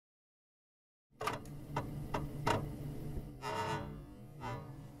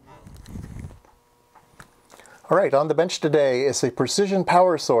All right, on the bench today is a precision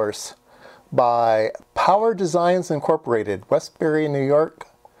power source by Power Designs Incorporated, Westbury, New York,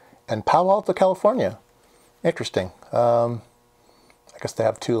 and Palo Alto, California. Interesting. I guess they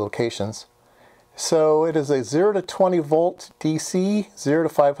have two locations. So it is a 0 to 20 volt DC, 0 to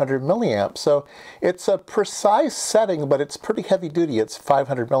 500 milliamps. So it's a precise setting, but it's pretty heavy duty. It's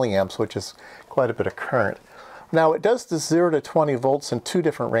 500 milliamps, which is quite a bit of current. Now it does this 0 to 20 volts in two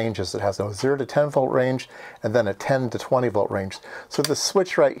different ranges. It has a 0 to 10 volt range and then a 10 to 20 volt range. So the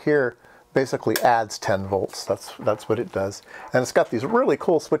switch right here basically adds 10 volts. That's what it does. And it's got these really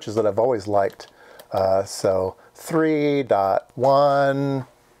cool switches that I've always liked. So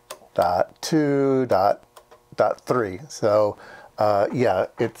 3.1.2.3. So yeah,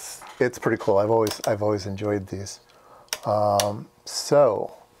 it's pretty cool. I've always enjoyed these.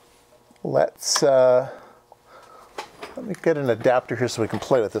 So let's let me get an adapter here so we can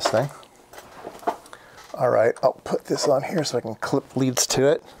play with this thing. All right, I'll put this on here so I can clip leads to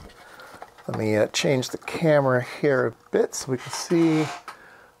it. Let me change the camera here a bit so we can see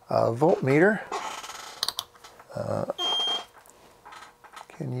a voltmeter.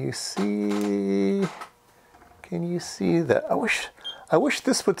 Can you see that? I wish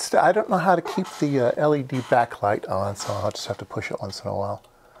this would stay. I don't know how to keep the LED backlight on, so I'll just have to push it once in a while.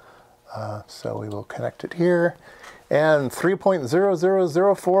 So we will connect it here, and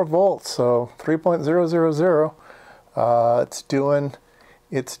 3.0004 volts. So 3.000.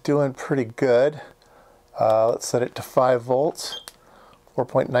 It's doing pretty good. Let's set it to 5 volts.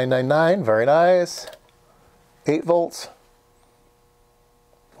 4.999. Very nice. 8 volts.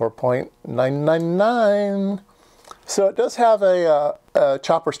 4.999. So it does have a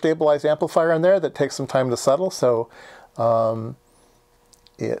chopper stabilized amplifier in there that takes some time to settle. So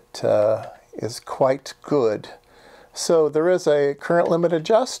it is quite good. So there is a current limit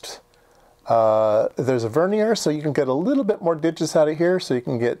adjust. There's a vernier, so you can get a little bit more digits out of here. So you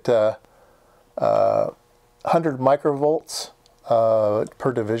can get 100 microvolts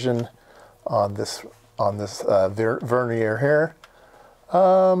per division on this vernier here.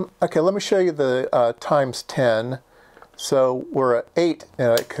 Okay, let me show you the times 10. So we're at 8,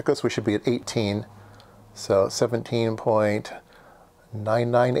 and I guess we should be at 18. So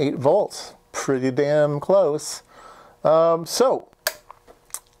 17.998 volts. Pretty damn close. So,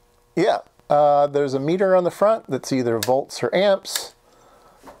 yeah, there's a meter on the front that's either volts or amps.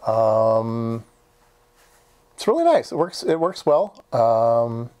 It's really nice. It works well.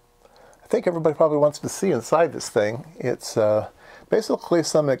 I think everybody probably wants to see inside this thing. It's basically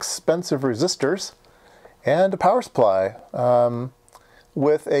some expensive resistors and a power supply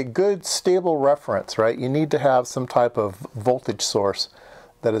with a good stable reference, right? You need to have some type of voltage source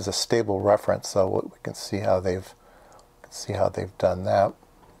that is a stable reference. So we can see how they've done that.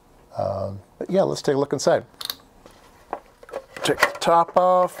 But yeah, let's take a look inside. Take the top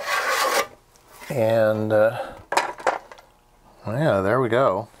off, and yeah, there we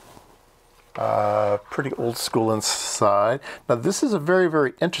go. Pretty old school inside. Now this is a very,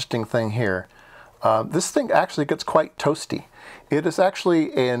 very interesting thing here. This thing actually gets quite toasty. It is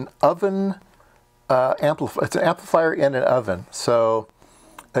actually an oven amplifier. It's an amplifier in an oven, so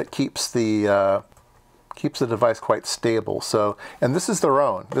it keeps the device quite stable. So, and this is their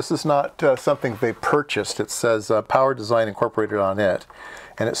own. This is not something they purchased. It says Power Design Incorporated on it,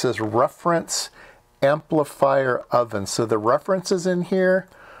 and it says reference amplifier oven. So the reference is in here,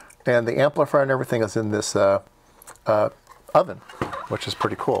 and the amplifier and everything is in this oven, which is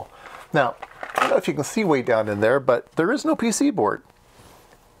pretty cool. Now, I don't know if you can see way down in there, but there is no PC board.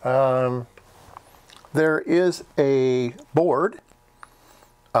 There is a board,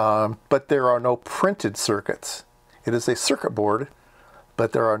 but there are no printed circuits. It is a circuit board,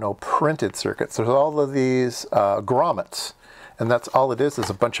 but there are no printed circuits. There's all of these grommets, and that's all it is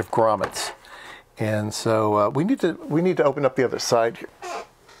a bunch of grommets. And so we need to open up the other side here.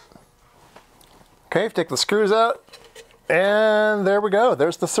 Okay, take the screws out, and there we go.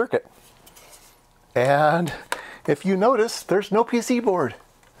 There's the circuit. And if you notice, there's no PC board.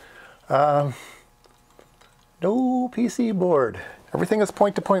 No PC board. Everything is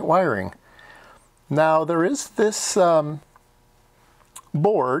point-to-point wiring. Now there is this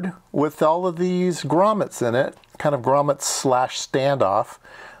board with all of these grommets in it, kind of grommets slash standoff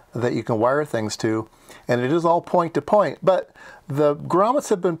that you can wire things to, and it is all point-to-point. But the grommets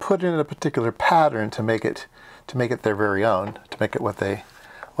have been put in a particular pattern to make it their very own, to make it what they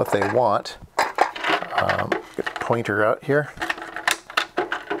want. Get the pointer out here.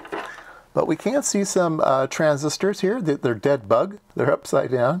 But we can see some transistors here. They're dead bug. They're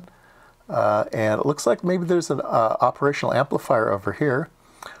upside down. And it looks like maybe there's an operational amplifier over here.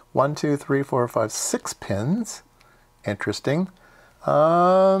 1, 2, 3, 4, 5, 6 pins. Interesting.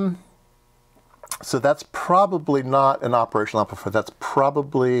 So that's probably not an operational amplifier. That's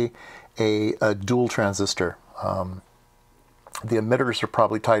probably a dual transistor. The emitters are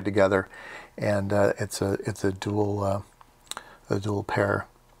probably tied together, and it's a dual pair.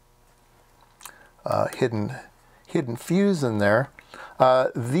 Hidden fuse in there.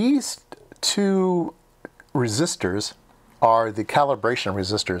 These two resistors are the calibration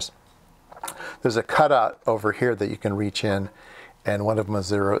resistors. There's a cutout over here that you can reach in, and one of them is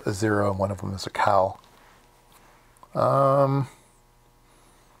zero, and one of them is a cal.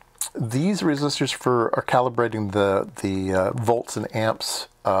 These resistors are calibrating the volts and amps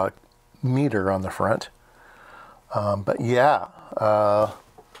meter on the front. But yeah,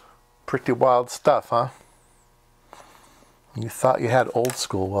 pretty wild stuff, huh? You thought you had old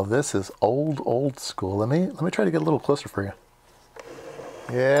school. Well, this is old school. Let me try to get a little closer for you.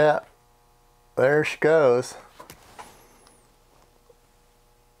 Yeah, there she goes.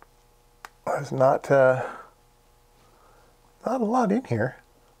 There's not a lot in here.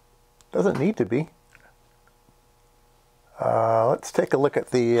 Doesn't need to be. Let's take a look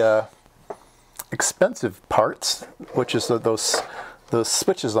at the expensive parts, which is those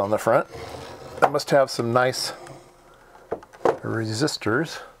switches on the front. That must have some nice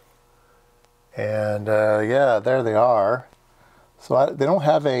resistors. And yeah, there they are. So they don't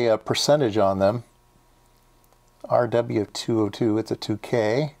have a percentage on them. RW202, it's a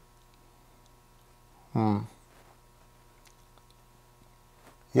 2K.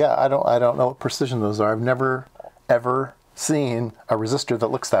 Yeah, I don't know what precision those are. I've never ever seen a resistor that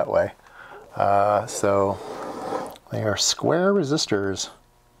looks that way. So they are square resistors.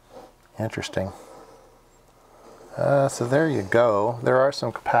 Interesting. So there you go. There are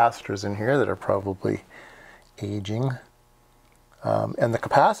some capacitors in here that are probably aging. And the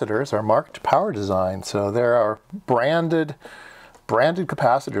capacitors are marked Power Design. So there are branded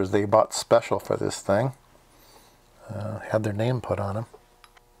capacitors they bought special for this thing. Had their name put on them.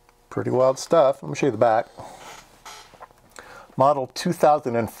 Pretty wild stuff. Let me show you the back. Model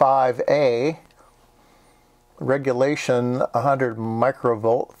 2005A, regulation 100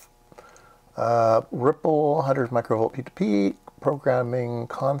 microvolt, ripple 100 microvolt peak to peak, programming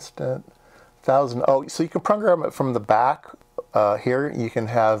constant 1000. Oh, so you can program it from the back. Here you can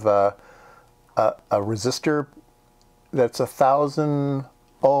have a resistor that's 1000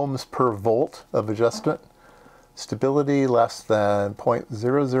 ohms per volt of adjustment. Stability less than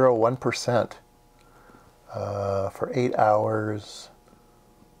 0.001% for 8 hours.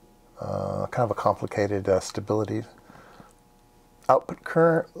 Kind of a complicated stability. Output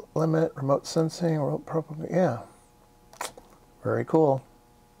current limit, remote sensing, probably, yeah. Very cool.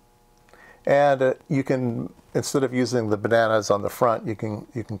 And you can, instead of using the bananas on the front, you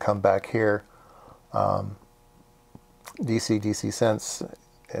can come back here, DC sense,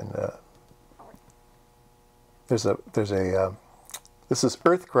 and this is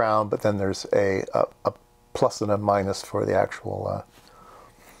earth ground, but then there's a plus and a minus for the actual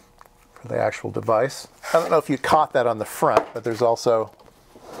device. I don't know if you caught that on the front, but there's also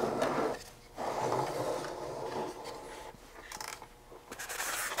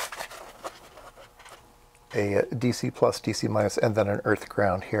a DC plus, DC minus, and then an earth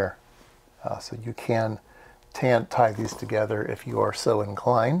ground here. So you can tie these together if you are so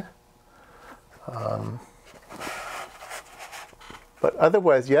inclined. But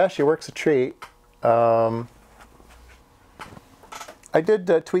otherwise, yeah, she works a treat. I did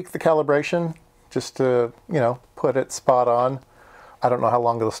tweak the calibration just to, put it spot on. I don't know how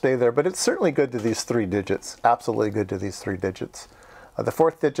long it'll stay there, but it's certainly good to these 3 digits. Absolutely good to these 3 digits. The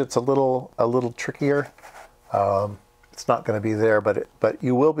 4th digit's a little trickier. It's not going to be there, but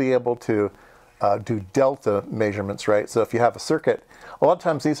you will be able to do delta measurements, right? So if you have a circuit, a lot of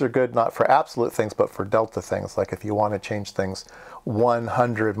times these are good not for absolute things, but for delta things. Like if you want to change things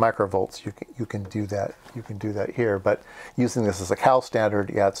 100 microvolts, you can do that. You can do that here. But using this as a cal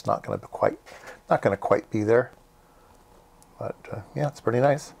standard, yeah, it's not going to quite be there. But yeah, it's pretty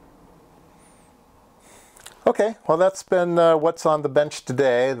nice. Okay, well that's been what's on the bench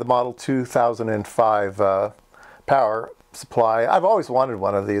today. The Model 2005 power supply. I've always wanted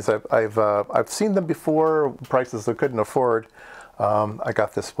one of these. I've seen them before, prices I couldn't afford. I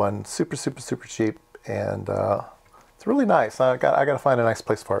got this one super cheap, and it's really nice. I got to find a nice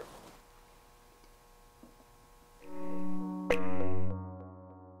place for it.